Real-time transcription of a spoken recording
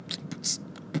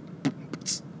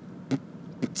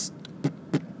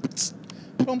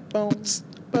Bum bum.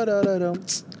 Ba-da-da-dum.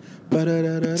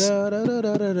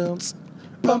 Ba-da-da-da-da-da-da-da-dum.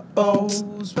 Oh,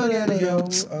 spaghetti-o.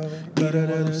 You don't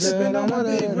wanna sippin' on my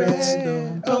big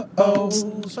red. Oh,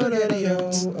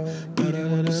 spaghetti-o. You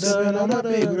don't wanna sippin' on my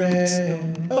big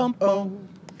red. Bum.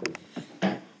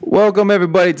 Welcome,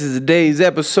 everybody, to today's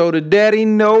episode of Daddy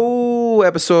No.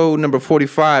 Episode number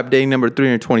 45, day number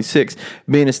 326.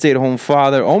 Being a stay-at-home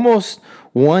father, almost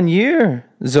 1 year.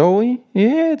 Zoe,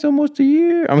 yeah, it's almost a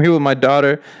year. I'm here with my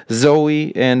daughter,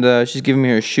 Zoe, and she's giving me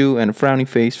her shoe and a frowny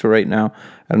face for right now.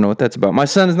 I don't know what that's about. My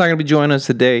son is not going to be joining us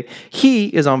today. He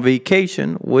is on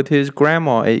vacation with his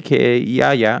grandma, a.k.a.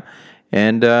 Yaya,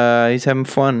 and he's having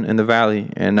fun in the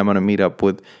valley, and I'm going to meet up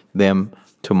with them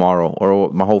tomorrow,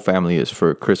 or my whole family is,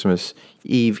 for Christmas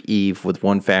Eve with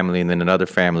one family, and then another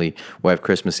family will have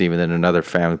Christmas Eve, and then another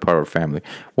family, part of our family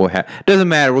will have. Doesn't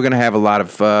matter. We're gonna have a lot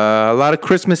of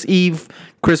Christmas Eve,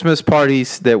 Christmas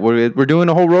parties. That we're doing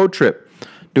a whole road trip,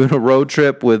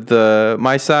 with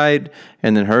my side,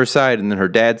 and then her side, and then her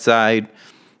dad's side.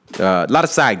 A lot of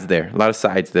sides there. A lot of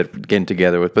sides that we're getting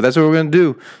together with. But that's what we're going to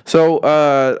do. So,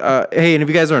 hey, and if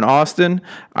you guys are in Austin,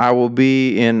 I will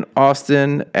be in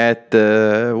Austin at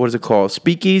the, what is it called?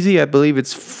 Speakeasy. I believe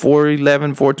it's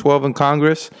 412 in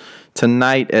Congress.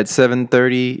 Tonight at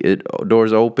 7:30,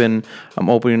 doors open. I'm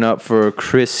opening up for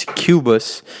Chris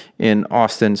Cubas in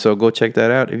Austin. So go check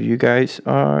that out if you guys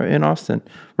are in Austin.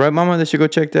 Right, Mama? They should go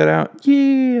check that out.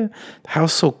 Yeah. The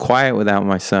house so quiet without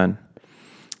my son.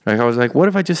 Like, I was like, what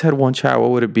if I just had one child? What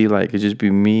would it be like? It'd just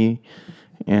be me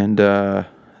and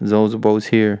Zozobo's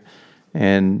here.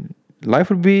 And life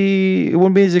wouldn't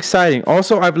be as exciting.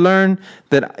 Also, I've learned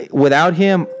that without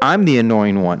him, I'm the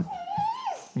annoying one.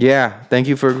 Yeah, thank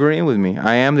you for agreeing with me.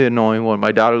 I am the annoying one.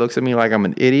 My daughter looks at me like I'm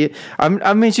an idiot.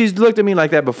 I mean, she's looked at me like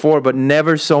that before, but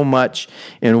never so much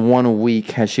in 1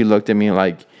 week has she looked at me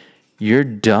like, you're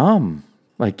dumb.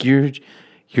 Like, your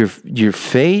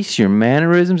face, your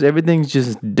mannerisms, everything's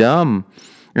just dumb.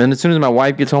 And as soon as my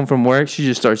wife gets home from work, she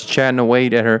just starts chatting away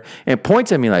at her and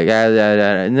points at me like,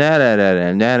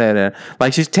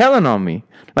 like she's telling on me.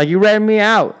 Like, you ratted me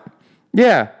out.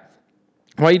 Yeah.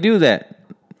 Why you do that?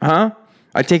 Huh?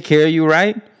 I take care of you,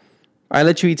 right? I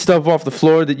let you eat stuff off the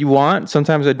floor that you want.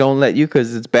 Sometimes I don't let you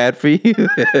because it's bad for you.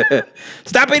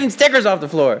 Stop eating stickers off the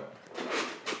floor.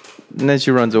 And then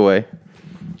she runs away.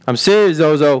 I'm serious,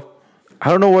 Zozo. I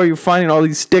don't know where you're finding all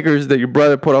these stickers that your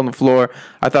brother put on the floor.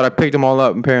 I thought I picked them all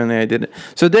up. Apparently I didn't.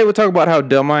 So today we'll talk about how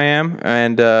dumb I am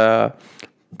and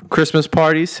Christmas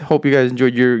parties. Hope you guys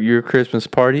enjoyed your Christmas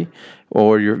party,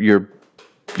 or your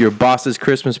boss's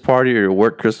Christmas party, or your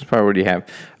work Christmas party. What do you have?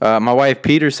 My wife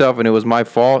peed herself, and it was my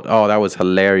fault. Oh, that was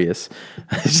hilarious.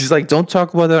 She's like, don't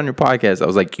talk about that on your podcast. I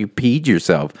was like, you peed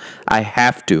yourself. I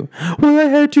have to. Well, I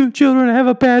had 2 children. I have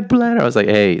a bad bladder. I was like,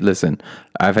 hey, listen,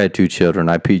 I've had 2 children.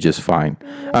 I pee just fine.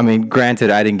 I mean, granted,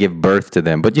 I didn't give birth to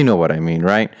them, but you know what I mean,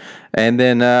 right? And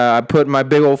then I put my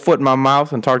big old foot in my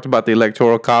mouth and talked about the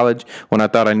Electoral College when I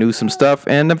thought I knew some stuff,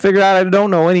 and I figured out I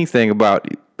don't know anything about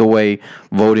the way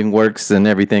voting works and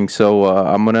everything. So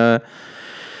I'm gonna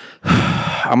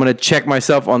check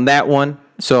myself on that one.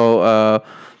 So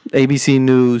ABC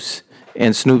News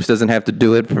and Snoops doesn't have to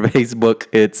do it for Facebook.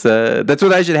 It's that's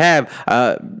what I should have.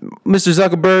 Mr.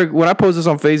 Zuckerberg, when I post this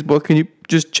on Facebook, can you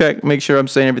just check, make sure I'm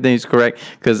saying everything is correct?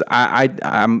 Because I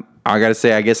gotta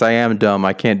say, I guess I am dumb.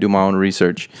 I can't do my own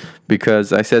research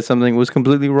because I said something was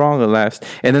completely wrong at last.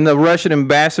 And then the Russian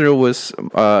ambassador was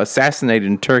assassinated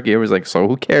in Turkey. It was like, so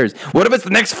who cares? What if it's the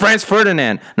next Franz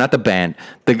Ferdinand? Not the band.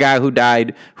 The guy who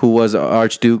died, who was an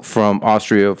Archduke from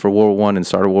Austria for World War I and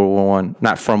started World War I.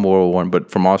 Not from World War I, but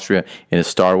from Austria in a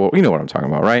Star Wars. You know what I'm talking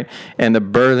about, right? And the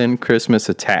Berlin Christmas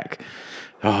attack.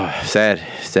 Oh, sad.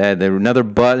 There were another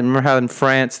bus. Remember how in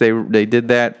France they did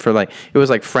that for, like, it was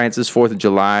like France's 4th of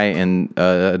July, and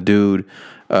a dude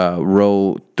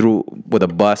rode through with a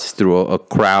bus through a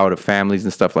crowd of families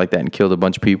and stuff like that and killed a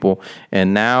bunch of people.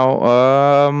 And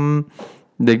now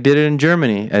they did it in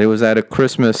Germany, and it was at a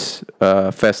Christmas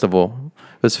festival.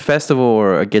 It was a festival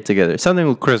or a get together, something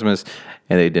with Christmas.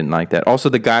 And they didn't like that. Also,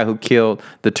 the guy who killed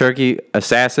the turkey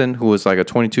assassin, who was like a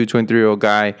 22, 23-year-old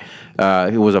guy,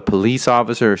 he was a police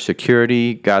officer,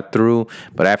 security, got through.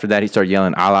 But after that, he started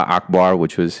yelling Allah Akbar,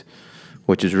 which is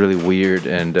really weird.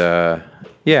 And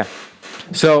yeah.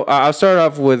 So I'll start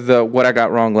off with what I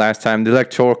got wrong last time. The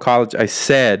Electoral College, I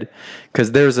said,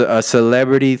 because there's a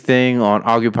celebrity thing on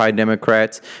Occupy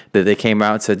Democrats that they came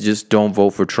out and said, just don't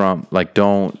vote for Trump. Like,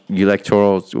 don't,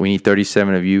 electorals, we need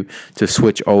 37 of you to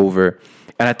switch over.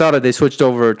 And I thought if they switched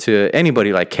over to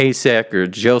anybody like Kasich or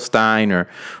Jill Stein or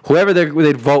whoever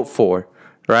they'd vote for,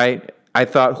 right? I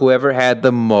thought whoever had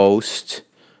the most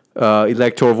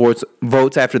electoral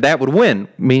votes after that would win,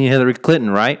 meaning Hillary Clinton,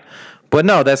 right? But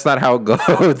no, that's not how it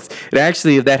goes. It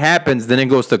actually, if that happens, then it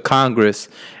goes to Congress,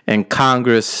 and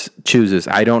Congress chooses.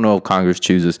 I don't know if Congress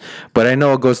chooses, but I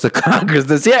know it goes to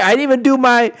Congress. Yeah, I didn't even do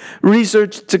my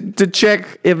research to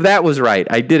check if that was right.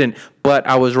 I didn't, but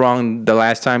I was wrong the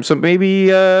last time. So maybe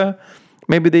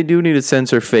they do need to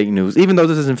censor fake news. Even though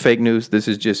this isn't fake news, this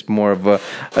is just more of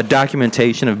a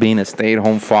documentation of being a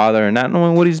stay-at-home father and not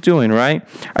knowing what he's doing, right?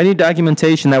 I need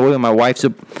documentation. That way when my wife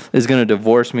is going to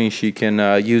divorce me, she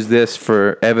can use this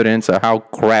for evidence of how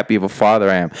crappy of a father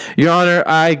I am. Your Honor,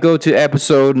 I go to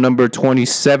episode number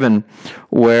 27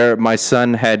 where my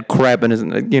son had crap in his...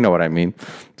 You know what I mean.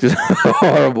 Just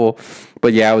horrible.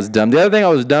 But yeah, I was dumb. The other thing I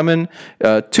was dumb in,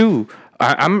 too,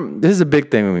 this is a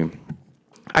big thing with me.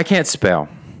 I can't spell.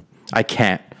 I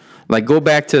can't. Like, go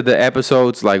back to the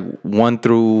episodes, like 1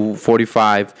 through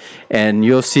 45, and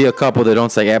you'll see a couple that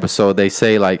don't say episode. They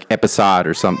say, like, episode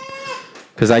or something.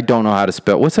 Because I don't know how to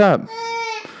spell. What's up?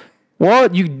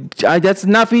 What? That's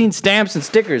enough eating stamps and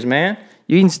stickers, man.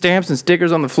 You eating stamps and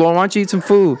stickers on the floor. Why don't you eat some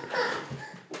food?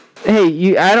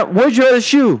 Hey, where's your other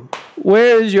shoe?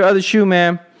 Where is your other shoe,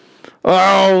 ma'am?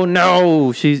 Oh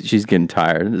no, she's getting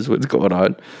tired. This is what's going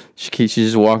on. She's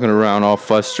just walking around all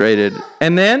frustrated.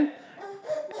 And then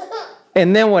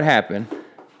what happened?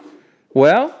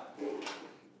 Well,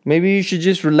 maybe you should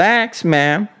just relax,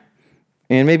 ma'am.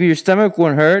 And maybe your stomach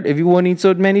won't hurt if you won't eat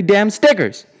so many damn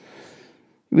stickers.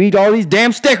 You eat all these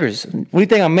damn stickers. What do you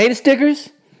think, I'm made of stickers?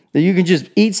 That you can just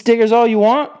eat stickers all you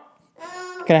want?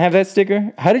 Can I have that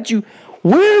sticker?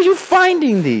 Where are you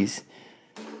finding these?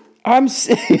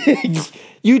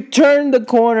 You turn the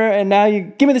corner and now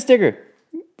give me the sticker.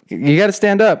 You got to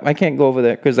stand up. I can't go over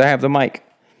there because I have the mic.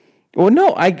 Well,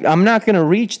 no, I'm not going to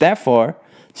reach that far.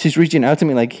 She's reaching out to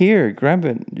me like, here, grab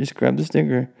it. Just grab the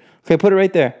sticker. Okay, put it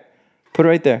right there. Put it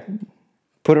right there.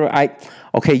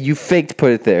 Okay, you faked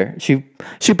put it there. She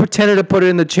pretended to put it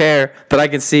in the chair that I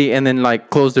can see and then like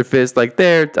closed her fist like,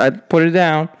 there, I put it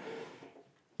down.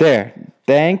 There.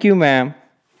 Thank you, ma'am.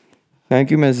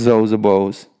 Thank you, Miss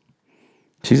Zozabos.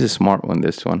 She's a smart one,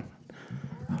 this one.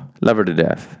 Love her to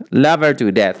death. Love her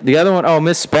to death. The other one,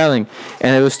 misspelling.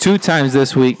 And it was 2 times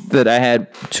this week that I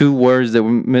had 2 words that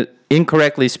were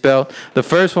incorrectly spelled. The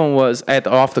first one was at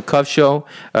the Off the Cuff show.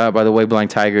 By the way,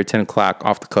 Blind Tiger, 10 o'clock,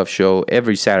 Off the Cuff show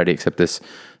every Saturday except this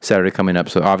Saturday coming up.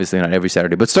 So obviously not every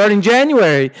Saturday. But starting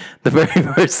January, the very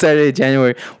first Saturday of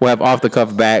January, we'll have Off the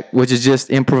Cuff back, which is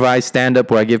just improvised stand-up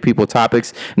where I give people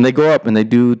topics. And they go up and they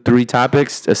do 3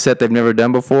 topics, a set they've never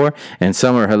done before. And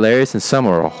some are hilarious and some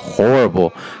are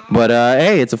horrible. But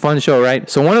hey, it's a fun show, right?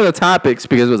 So one of the topics,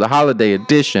 because it was a holiday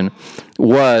edition,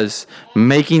 was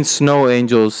making snow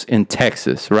angels in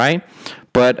Texas, right?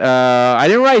 But I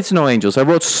didn't write snow angels. I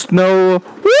wrote snow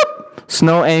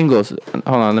angels. Hold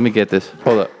on, let me get this.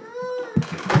 Hold up.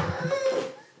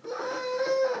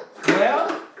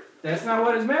 Well, that's not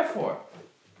what it's meant for.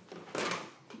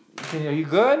 Are you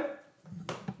good?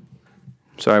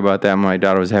 Sorry about that. My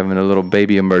daughter was having a little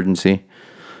baby emergency.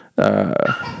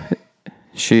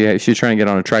 She's trying to get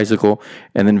on a tricycle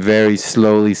and then very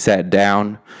slowly sat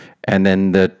down, and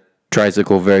then the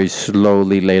tricycle very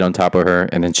slowly laid on top of her,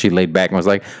 and then she laid back and was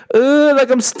like,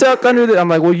 like I'm stuck under it. I'm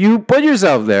like, well, you put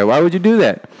yourself there. Why would you do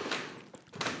that?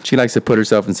 She likes to put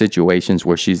herself in situations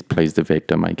where she plays the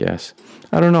victim, I guess.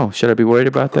 I don't know. Should I be worried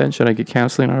about that? Should I get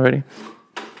counseling already?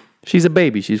 She's a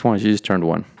baby. She's 1. She just turned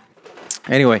 1.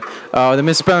 Anyway, the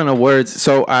misspelling of words.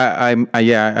 So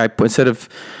I put, instead of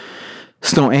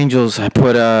snow angels, I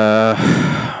put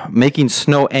making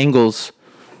snow angles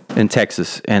in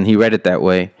Texas, and he read it that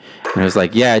way. And I was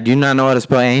like, yeah, do you not know how to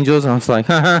spell angels? And I was like,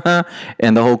 ha ha ha.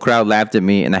 And the whole crowd laughed at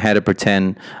me, and I had to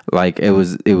pretend like it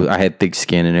was I had thick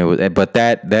skin, and it was, but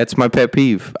that's my pet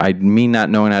peeve. Me not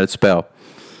knowing how to spell.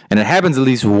 And it happens at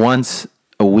least once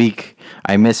a week.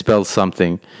 I misspelled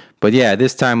something. But yeah,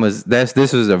 this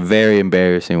was a very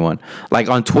embarrassing one. Like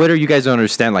on Twitter, you guys don't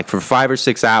understand. Like for 5 or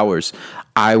 6 hours,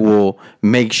 I will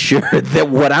make sure that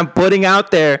what I'm putting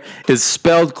out there is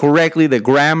spelled correctly. The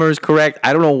grammar is correct.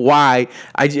 I don't know why.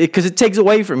 Because it takes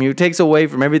away from you. It takes away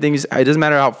from everything. It doesn't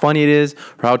matter how funny it is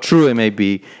or how true it may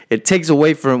be. It takes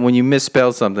away from when you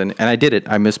misspell something. And I did it.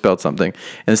 I misspelled something.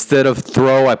 Instead of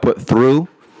throw, I put through.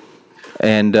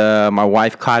 And my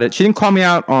wife caught it. She didn't call me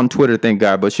out on Twitter, thank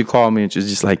God, but she called me and she was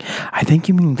just like, I think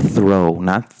you mean throw,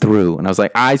 not through. And I was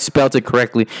like, I spelled it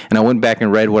correctly. And I went back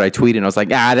and read what I tweeted. And I was like,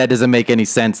 that doesn't make any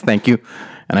sense. Thank you.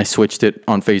 And I switched it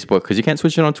on Facebook because you can't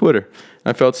switch it on Twitter.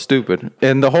 I felt stupid.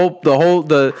 And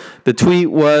the tweet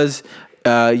was,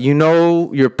 You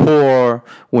know you're poor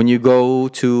when you go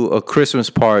to a Christmas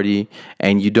party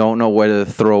and you don't know whether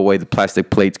to throw away the plastic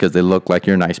plates because they look like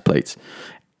your nice plates.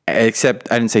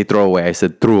 Except I didn't say throw away. I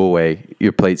said threw away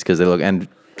your plates because they look. And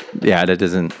yeah, that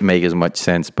doesn't make as much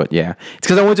sense. But yeah, it's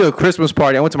because I went to a Christmas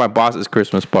party. I went to my boss's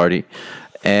Christmas party.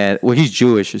 And well, he's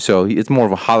Jewish, so it's more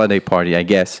of a holiday party, I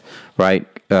guess, right?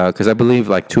 Because I believe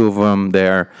like two of them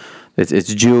there,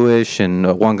 it's Jewish,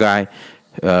 and one guy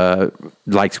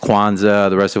likes Kwanzaa,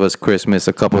 the rest of us Christmas,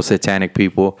 a couple of satanic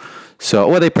people. So,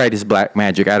 well, they practice black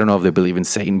magic. I don't know if they believe in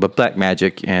Satan, but black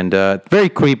magic, and very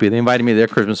creepy. They invited me to their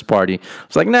Christmas party. I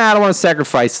was like, nah, I don't want to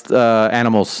sacrifice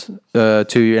animals to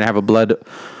you and have a blood.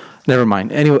 Never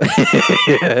mind. Anyway,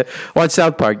 watch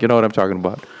South Park. You know what I'm talking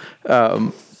about.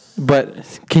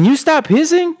 But can you stop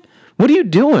hissing? What are you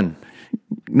doing?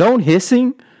 No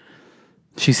hissing?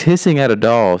 She's hissing at a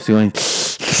doll. She's going,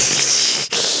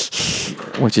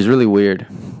 which is really weird.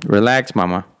 Relax,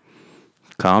 mama.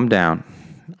 Calm down.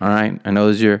 All right. I know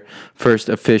this is your first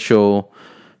official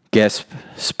guest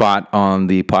spot on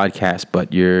the podcast,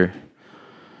 but you're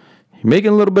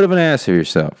making a little bit of an ass of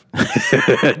yourself.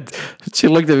 She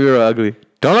looked at me real ugly.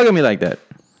 Don't look at me like that.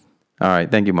 All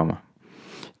right. Thank you, mama.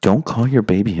 Don't call your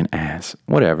baby an ass.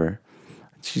 Whatever.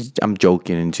 I'm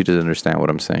joking, and she doesn't understand what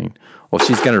I'm saying. Well,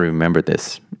 she's going to remember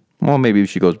this. Well, maybe if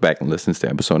she goes back and listens to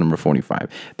episode number 45,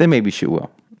 then maybe she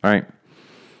will. All right.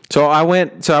 So I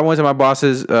went to my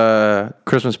boss's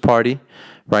Christmas party,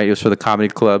 right? It was for the comedy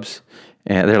clubs.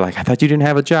 And they're like, I thought you didn't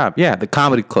have a job. Yeah, the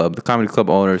comedy club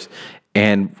owners.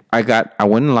 And I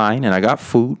went in line, and I got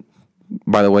food.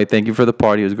 By the way, thank you for the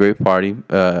party. It was a great party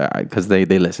because they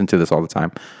listen to this all the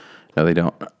time. No, they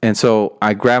don't. And so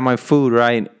I grabbed my food,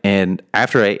 right? And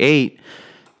after I ate,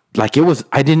 like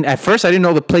at first I didn't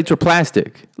know the plates were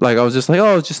plastic. Like I was just like,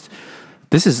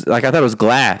 this is like, I thought it was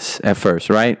glass at first,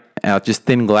 right? And just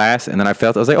thin glass. And then I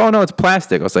was like, oh no, it's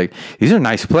plastic. I was like, these are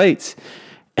nice plates.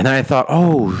 And then I thought,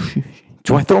 oh,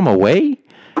 do I throw them away?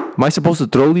 Am I supposed to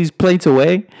throw these plates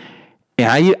away?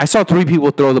 And I saw 3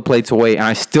 people throw the plates away, and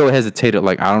I still hesitated.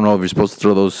 Like, I don't know if you're supposed to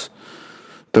throw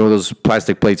those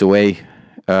plastic plates away.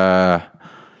 I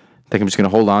think I'm just going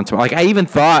to hold on to them. Like, I even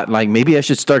thought, like, maybe I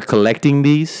should start collecting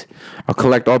these. I'll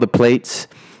collect all the plates,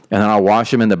 and then I'll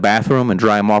wash them in the bathroom and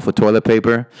dry them off with toilet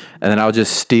paper. And then I'll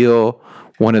just steal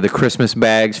one of the Christmas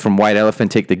bags from White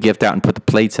Elephant, take the gift out and put the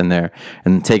plates in there,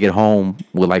 and take it home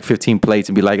with, like, 15 plates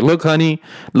and be like, look, honey,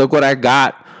 look what I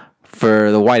got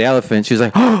for the White Elephant. She's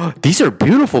like, oh, these are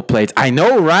beautiful plates. I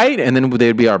know, right? And then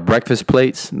they'd be our breakfast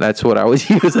plates. That's what I would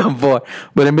use them for.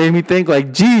 But it made me think,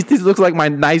 like, geez, this looks like my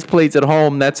nice plates at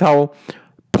home. That's how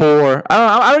poor.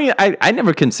 I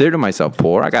never considered myself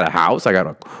poor. I got a house. I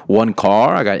got one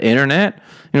car. I got internet.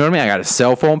 You know what I mean? I got a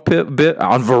cell phone bit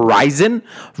on Verizon.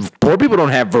 Poor people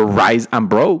don't have Verizon. I'm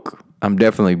broke. I'm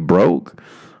definitely broke.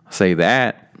 I'll say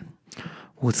that.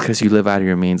 Well, it's because you live out of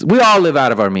your means. We all live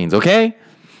out of our means, okay?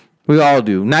 We all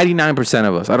do. 99%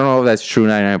 of us. I don't know if that's true,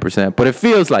 99%, but it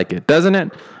feels like it, doesn't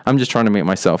it? I'm just trying to make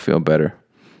myself feel better.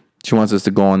 She wants us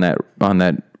to go on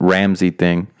that Ramsey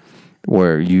thing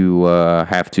where you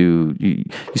have to you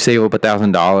save up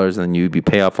 $1,000 and you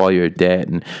pay off all your debt.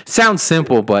 And it sounds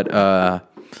simple, but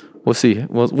we'll see.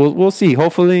 We'll see.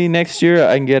 Hopefully next year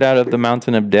I can get out of the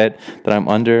mountain of debt that I'm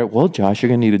under. Well, Josh, you're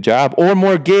gonna need a job or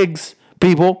more gigs,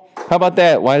 people. How about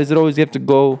that? Why does it always have to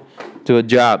go to a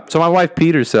job? So my wife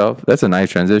peed herself. That's a nice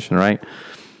transition, right?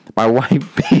 My wife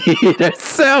peed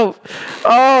herself.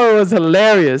 Oh, it was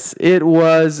hilarious. It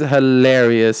was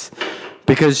hilarious.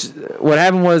 Because what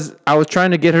happened was I was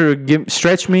trying to get her to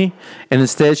stretch me, and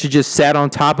instead she just sat on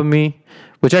top of me,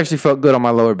 which actually felt good on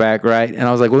my lower back, right? And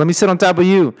I was like, well, let me sit on top of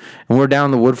you. And we're down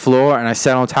on the wood floor, and I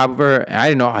sat on top of her, and I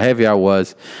didn't know how heavy I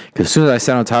was. Because as soon as I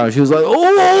sat on top of her, she was like,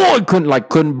 oh, I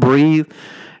couldn't breathe.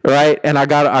 Right, and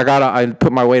I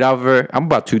put my weight off of her. I'm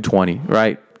about 220,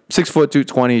 right? 6 foot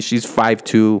 220. She's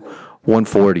 5'2",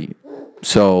 140.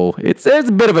 So it's a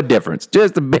bit of a difference,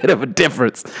 just a bit of a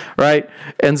difference, right?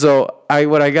 And so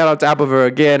when I got on top of her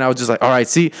again, I was just like, all right,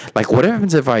 see, like what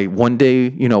happens if I one day,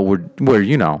 we're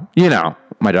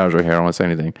my daughter's right here. I don't want to say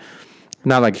anything.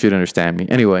 Not like she'd understand me.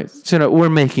 Anyway, so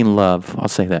we're making love. I'll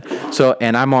say that. So,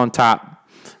 and I'm on top,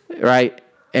 right?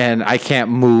 And I can't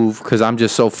move because I'm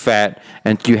just so fat,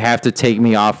 and you have to take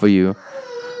me off of you.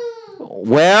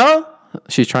 Well,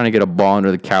 she's trying to get a ball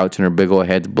under the couch, and her big old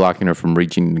head's blocking her from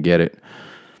reaching to get it.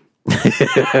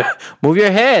 Move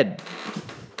your head.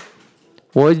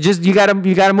 Well, you gotta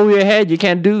move your head. You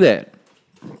can't do that.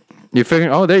 You're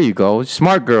figuring, oh, there you go,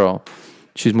 smart girl.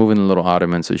 She's moving the little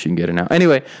ottoman so she can get it now.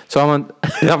 Anyway, so I'm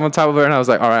on top of her, and I was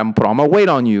like, all right, I'm gonna put all my weight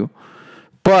on you,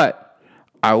 but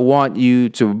I want you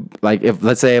to, like, if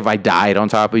let's say if I died on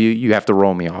top of you, you have to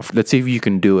roll me off. Let's see if you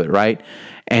can do it, right?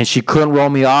 And she couldn't roll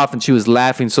me off, and she was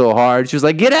laughing so hard. She was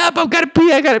like, "Get up! I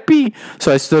gotta pee."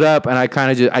 So I stood up, and I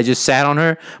just sat on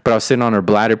her, but I was sitting on her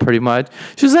bladder pretty much.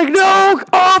 She was like, "No,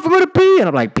 off! I'm gonna pee." And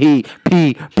I'm like, "Pee,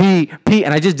 pee, pee, pee."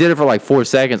 And I just did it for like 4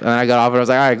 seconds, and then I got off, and I was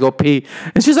like, "All right, go pee."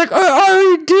 And she's like, "I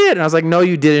already did." And I was like, "No,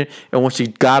 you didn't." And when she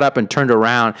got up and turned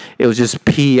around, it was just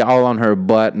pee all on her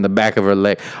butt and the back of her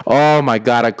leg. Oh my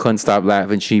God, I couldn't stop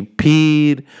laughing. She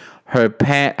peed her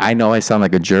pants. I know I sound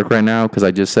like a jerk right now because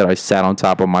I just said I sat on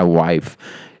top of my wife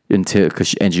and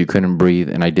she couldn't breathe,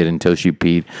 and I did until she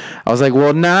peed. I was like,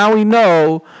 well, now we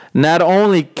know. Not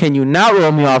only can you not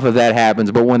roll me off if that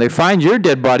happens, but when they find your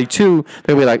dead body too,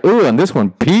 they'll be like, ooh, and this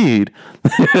one peed.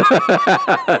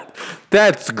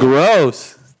 That's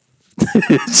gross.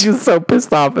 She was so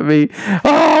pissed off at me.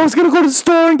 Oh, I was gonna go to the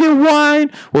store and get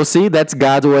wine. Well, see, that's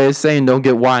God's way of saying don't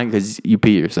get wine because you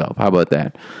pee yourself. How about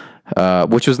that?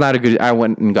 Which was not a good. I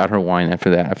went and got her wine after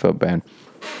that. I felt bad.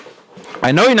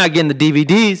 I know you're not getting the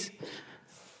DVDs.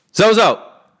 Zozo.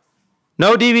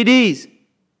 No DVDs.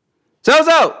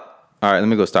 Zozo. All right, let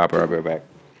me go stop her. I'll be right back.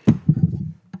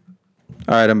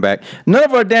 All right, I'm back. None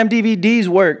of our damn DVDs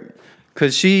work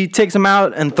because she takes them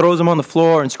out and throws them on the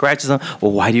floor and scratches them.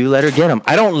 Well, why do you let her get them?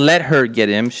 I don't let her get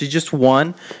him. She's just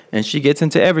one, and she gets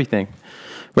into everything.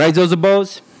 Right,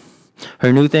 Zozobos?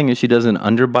 Her new thing is she does an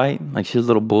underbite. Like, she's a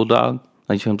little bulldog.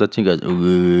 Like, she comes up to you and goes,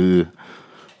 ooh.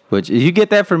 Which, you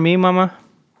get that from me, mama?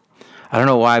 I don't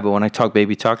know why, but when I talk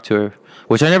baby talk to her,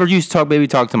 which I never used to talk baby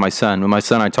talk to my son. With my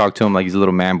son, I talk to him like he's a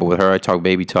little man, but with her, I talk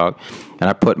baby talk. And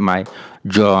I put my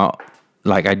jaw,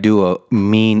 like I do a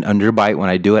mean underbite when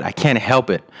I do it. I can't help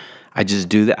it. I just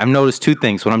do that. I've noticed two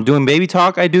things. When I'm doing baby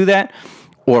talk, I do that.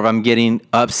 Or if I'm getting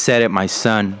upset at my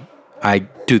son, I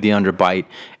do the underbite.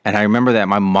 And I remember that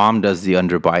my mom does the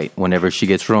underbite whenever she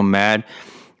gets real mad.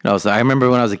 And I remember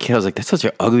when I was a kid, I was like, that's such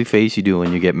an ugly face you do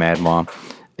when you get mad, Mom.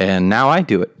 And now I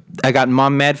do it. I got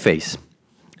mom mad face,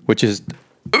 which is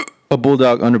a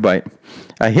bulldog underbite.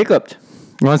 I hiccuped.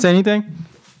 You want to say anything?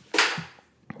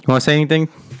 You want to say anything?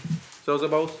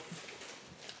 Zozobos?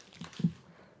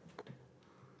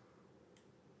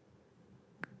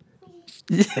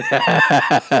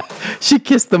 She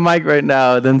kissed the mic right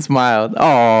now, then smiled.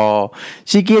 Oh,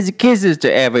 she gives kisses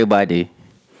to everybody.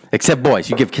 Except boys.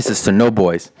 You give kisses to no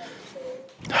boys.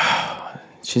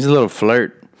 She's a little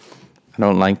flirt. I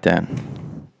don't like that.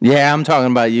 Yeah, I'm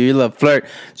talking about you. You love flirt.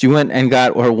 She went and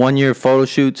got her 1-year photo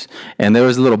shoots, and there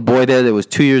was a little boy there that was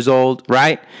 2 years old,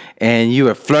 right? And you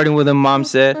were flirting with him, Mom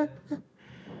said.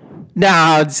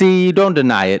 No, see, don't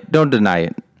deny it. Don't deny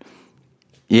it.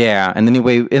 Yeah, and then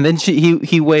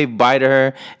he waved bye to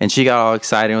her, and she got all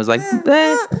excited and was like,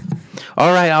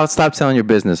 all right, I'll stop telling your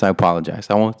business. I apologize.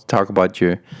 I won't talk about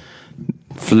your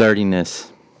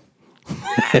flirtiness.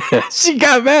 She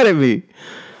got mad at me.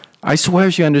 I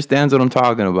swear she understands what I'm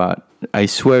talking about. I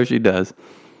swear she does.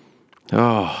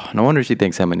 Oh, no wonder she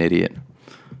thinks I'm an idiot.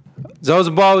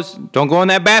 Zozobos, don't go in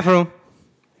that bathroom.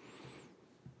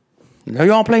 No, you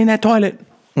don't play in that toilet.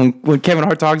 When Kevin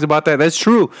Hart talks about that, that's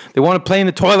true. They want to play in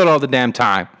the toilet all the damn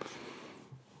time.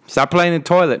 Stop playing in the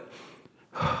toilet.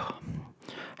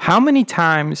 How many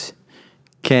times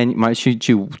can she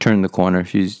turn the corner?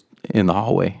 She's in the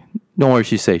hallway. Don't worry,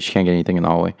 she's safe. She can't get anything in the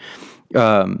hallway.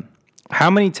 How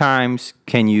many times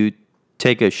can you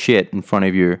take a shit in front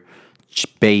of your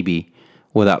baby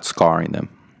without scarring them?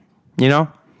 You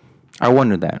know? I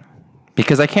wonder that.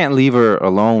 Because I can't leave her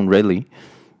alone, really.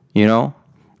 You know?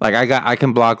 Like, I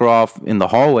can block her off in the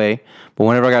hallway, but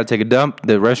whenever I got to take a dump,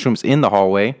 the restroom's in the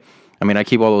hallway. I mean, I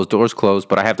keep all those doors closed,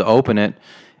 but I have to open it.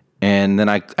 And then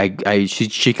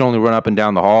she can only run up and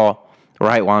down the hall,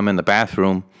 right, while I'm in the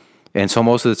bathroom. And so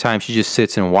most of the time, she just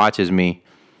sits and watches me.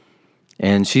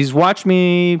 And she's watched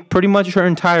me pretty much her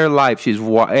entire life. She's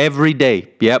every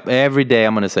day. Yep, every day,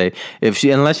 I'm going to say.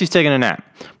 Unless she's taking a nap.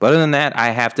 But other than that,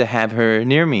 I have to have her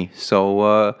near me.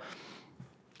 So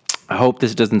I hope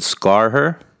this doesn't scar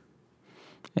her.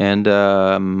 And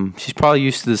she's probably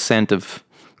used to the scent of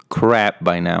crap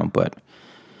by now. But,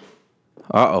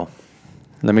 uh-oh.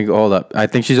 Let me go, hold up. I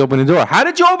think she's opened the door. How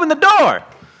did you open the door?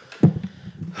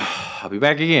 I'll be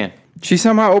back again. She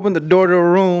somehow opened the door to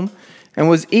her room and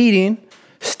was eating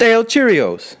stale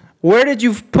Cheerios. Where did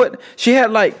you put... She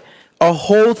had like a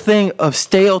whole thing of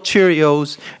stale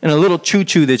Cheerios and a little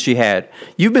choo-choo that she had.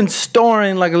 You've been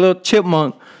storing like a little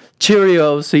chipmunk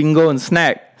Cheerios so you can go and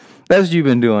snack. That's what you've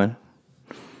been doing.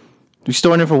 You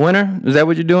storing it for winter? Is that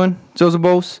what you're doing,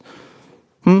 Zozobos?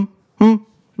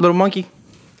 Little monkey?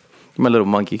 My little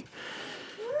monkey.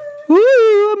 Woo,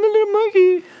 I'm a little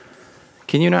monkey.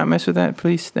 Can you not mess with that,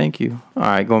 please? Thank you. All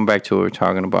right, going back to what we're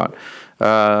talking about.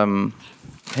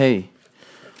 Hey,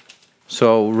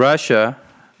 so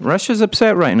Russia's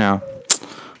upset right now.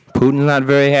 Putin's not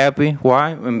very happy.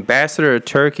 Why? Ambassador of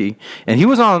Turkey, and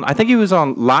I think he was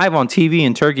on live on TV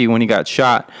in Turkey when he got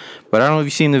shot. But I don't know if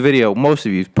you've seen the video. Most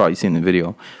of you've probably seen the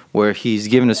video where he's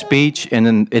giving a speech, and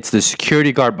then it's the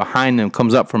security guard behind him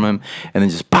comes up from him, and then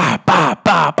just bah, bah,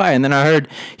 bah, bah. And then I heard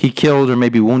he killed or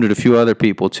maybe wounded a few other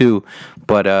people too.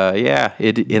 But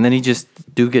and then he just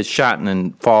gets shot and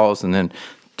then falls, and then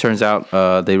turns out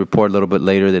they report a little bit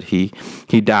later that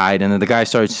he died, and then the guy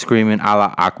starts screaming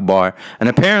Allah Akbar. And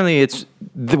apparently it's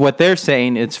what they're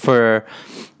saying. It's for,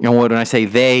 when I say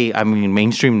they, I mean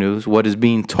mainstream news. What is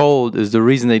being told is the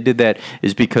reason they did that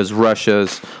is because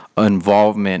Russia's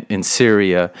involvement in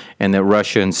Syria, and that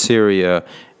Russia and Syria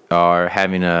are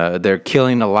they're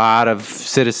killing a lot of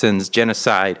citizens,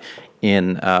 genocide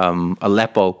in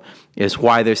Aleppo is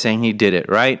why they're saying he did it,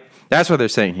 right? That's why they're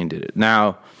saying he did it.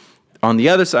 Now, on the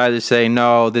other side, they say,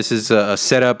 no, this is a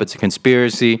setup, it's a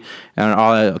conspiracy, and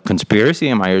all that conspiracy,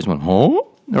 and my ears went, oh,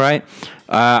 right?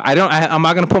 I'm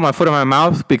not going to put my foot in my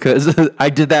mouth because I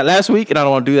did that last week, and I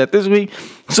don't want to do that this week.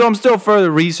 So I'm still further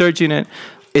researching it.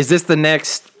 Is this the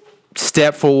next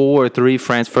step for World War III,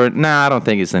 France? Nah, I don't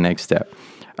think it's the next step.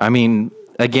 I mean,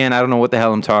 again, I don't know what the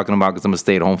hell I'm talking about because I'm a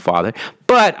stay-at-home father.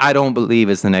 But I don't believe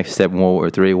it's the next step in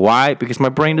World War III. Why? Because my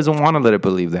brain doesn't want to let it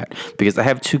believe that. Because I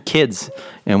have 2 kids.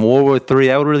 And World War III,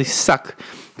 that would really suck.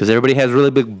 Because everybody has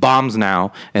really big bombs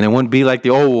now. And it wouldn't be like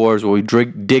the old wars where we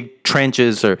dig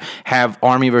trenches or have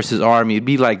army versus army. It'd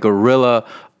be like guerrilla,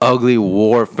 ugly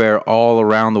warfare all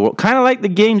around the world. Kind of like the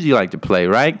games you like to play,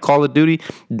 right? Call of Duty,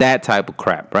 that type of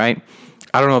crap, right?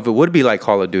 I don't know if it would be like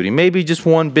Call of Duty. Maybe just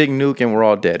one big nuke and we're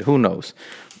all dead. Who knows?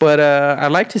 But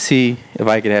I'd like to see if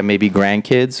I could have maybe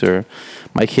grandkids or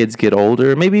my kids get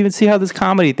older. Maybe even see how this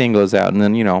comedy thing goes out. And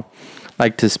then,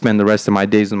 like to spend the rest of my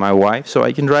days with my wife so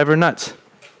I can drive her nuts.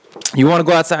 You want to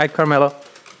go outside, Carmelo?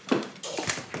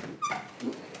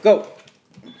 Go.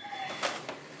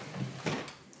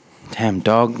 Damn,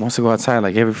 dog wants to go outside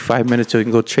like every 5 minutes so he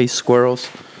can go chase squirrels.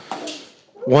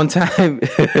 One time,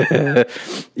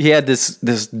 he had this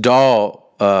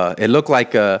doll. It looked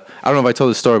like I don't know if I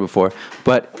told this story before,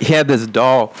 but he had this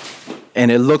doll, and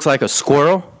it looks like a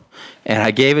squirrel. And I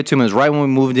gave it to him. It was right when we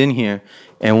moved in here.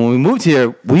 And when we moved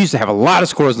here, we used to have a lot of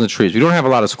squirrels in the trees. We don't have a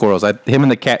lot of squirrels. Him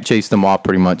and the cat chased them off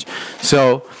pretty much.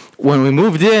 So when we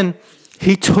moved in,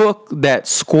 he took that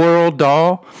squirrel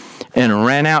doll and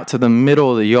ran out to the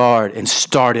middle of the yard and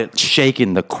started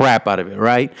shaking the crap out of it,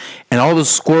 right? And all the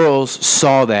squirrels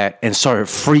saw that and started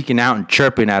freaking out and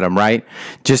chirping at him, right?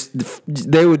 They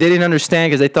didn't understand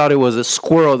because they thought it was a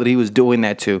squirrel that he was doing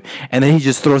that to. And then he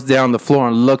just throws down on the floor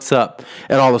and looks up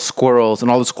at all the squirrels, and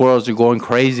all the squirrels are going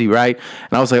crazy, right?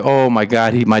 And I was like, oh my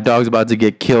God, my dog's about to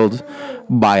get killed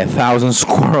by 1,000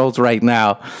 squirrels right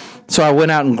now. So I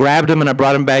went out and grabbed him and I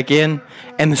brought him back in,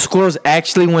 and the squirrels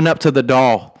actually went up to the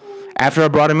doll. After I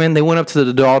brought him in, they went up to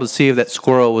the doll to see if that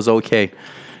squirrel was okay.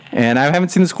 And I haven't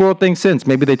seen the squirrel thing since.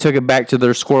 Maybe they took it back to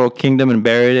their squirrel kingdom and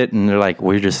buried it, and they're like,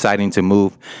 we're deciding to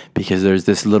move because there's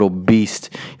this little beast.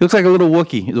 He looks like a little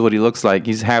Wookiee is what he looks like.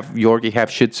 He's half Yorkie,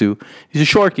 half Shih Tzu. He's a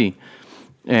Shorkie.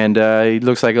 And he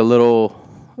looks like a little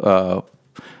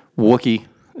Wookiee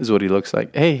is what he looks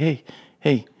like. Hey,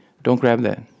 don't grab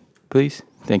that, please.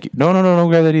 Thank you. No, don't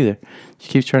grab that either. She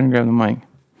keeps trying to grab the mic.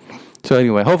 So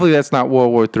anyway, hopefully that's not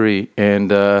World War III,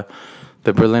 and the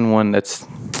Berlin one. That's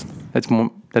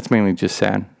mainly just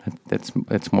sad.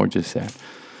 That's more just sad.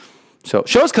 So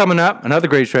show's coming up. Another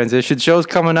great transition. Show's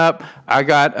coming up. I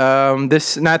got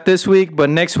not this week,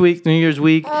 but next week, New Year's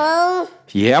week.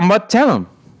 Yeah, I'm about to tell him.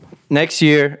 Next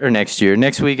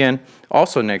weekend.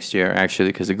 Also next year, actually,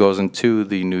 because it goes into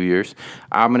the New Year's.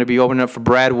 I'm going to be opening up for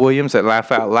Brad Williams at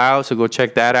Laugh Out Loud, so go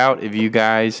check that out. If you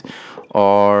guys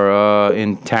are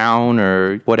in town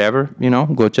or whatever,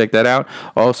 go check that out.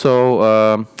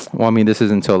 Also, this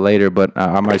isn't until later, but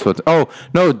I might as well.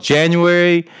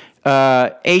 January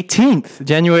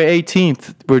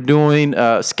 18th, we're doing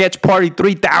Sketch Party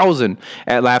 3000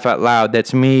 at Laugh Out Loud.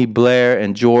 That's me, Blair,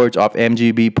 and George off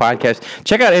MGB Podcast.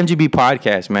 Check out MGB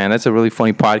Podcast, man. That's a really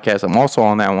funny podcast. I'm also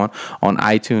on that one on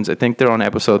iTunes. I think they're on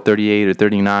episode 38 or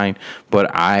 39,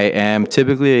 but I am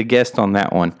typically a guest on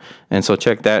that one. And so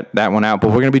check that one out.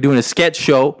 But we're going to be doing a sketch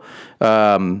show.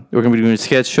 And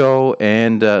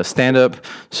stand-up.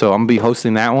 So I'm going to be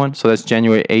hosting that one. So that's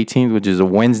January 18th, which is a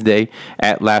Wednesday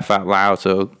at Laugh Out Loud.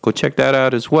 So go check that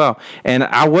out as well. And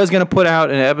I was going to put out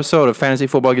an episode of Fantasy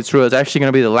Football Gets Real. It's actually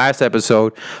going to be the last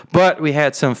episode. But we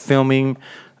had some filming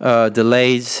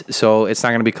delays. So it's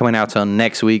not going to be coming out till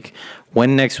next week.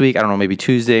 When next week, I don't know, maybe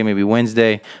Tuesday, maybe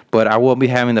Wednesday, but I will be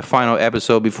having the final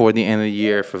episode before the end of the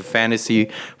year for Fantasy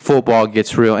Football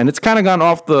Gets Real. And it's kind of gone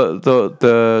off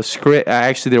the script.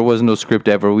 Actually, there was no script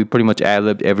ever. We pretty much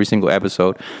ad-libbed every single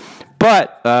episode.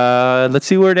 But let's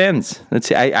see where it ends. Let's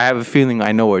see. I have a feeling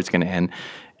I know where it's going to end.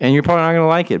 And you're probably not going to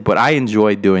like it, but I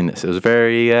enjoyed doing this. It was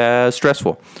very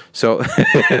stressful. So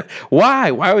why?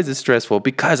 Why was it stressful?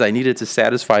 Because I needed to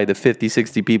satisfy the 50,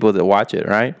 60 people that watch it,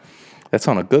 right? That's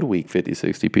on a good week, 50,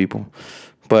 60 people.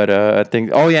 But I think,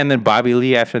 oh yeah, and then Bobby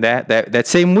Lee after that. That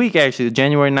same week, actually,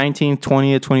 January 19th,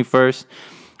 20th, 21st.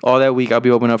 All that week, I'll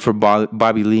be opening up for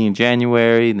Bobby Lee in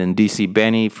January, then DC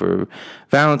Benny for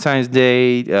Valentine's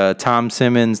Day, Tom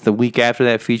Simmons the week after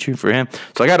that, featuring for him.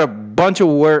 So I got a bunch of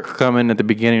work coming at the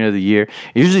beginning of the year.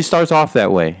 It usually starts off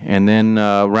that way, and then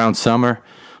around summer,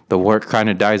 the work kind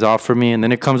of dies off for me, and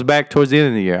then it comes back towards the end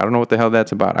of the year. I don't know what the hell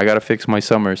that's about. I got to fix my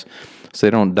summers so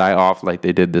they don't die off like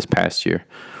they did this past year.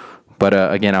 But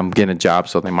again, I'm getting a job,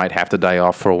 so they might have to die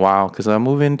off for a while because I'm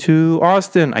moving to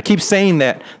Austin. I keep saying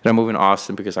that I'm moving to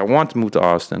Austin because I want to move to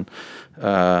Austin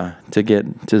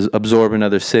to absorb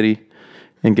another city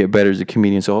and get better as a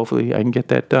comedian. So hopefully I can get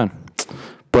that done.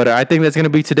 But I think that's going to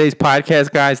be today's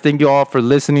podcast, guys. Thank you all for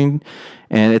listening.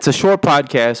 And it's a short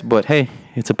podcast, but hey,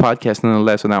 it's a podcast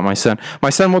nonetheless without my son.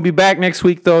 My son will be back next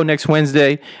week, though, next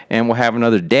Wednesday, and we'll have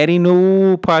another Daddy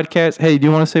No podcast. Hey, do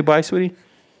you want to say bye, sweetie?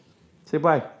 Say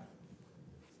bye.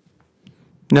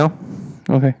 No?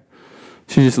 Okay.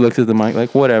 She just looks at the mic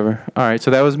like, whatever. All right,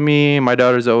 so that was me and my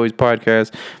Daughter's Always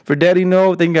podcast. For Daddy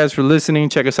No, thank you guys for listening.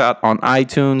 Check us out on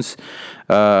iTunes.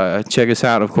 Check us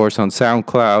out, of course, on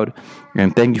SoundCloud.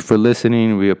 And thank you for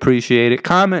listening. We appreciate it.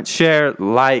 Comment, share,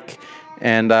 like,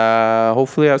 and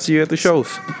hopefully I'll see you at the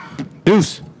shows.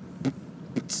 Deuce.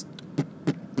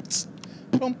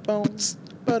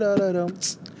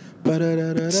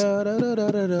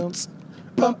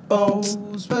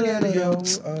 Spaghetti-O.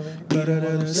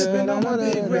 Sipping on my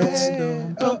big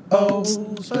red.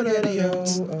 Spaghetti-O.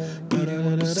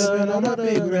 Sipping on my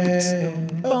big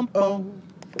red.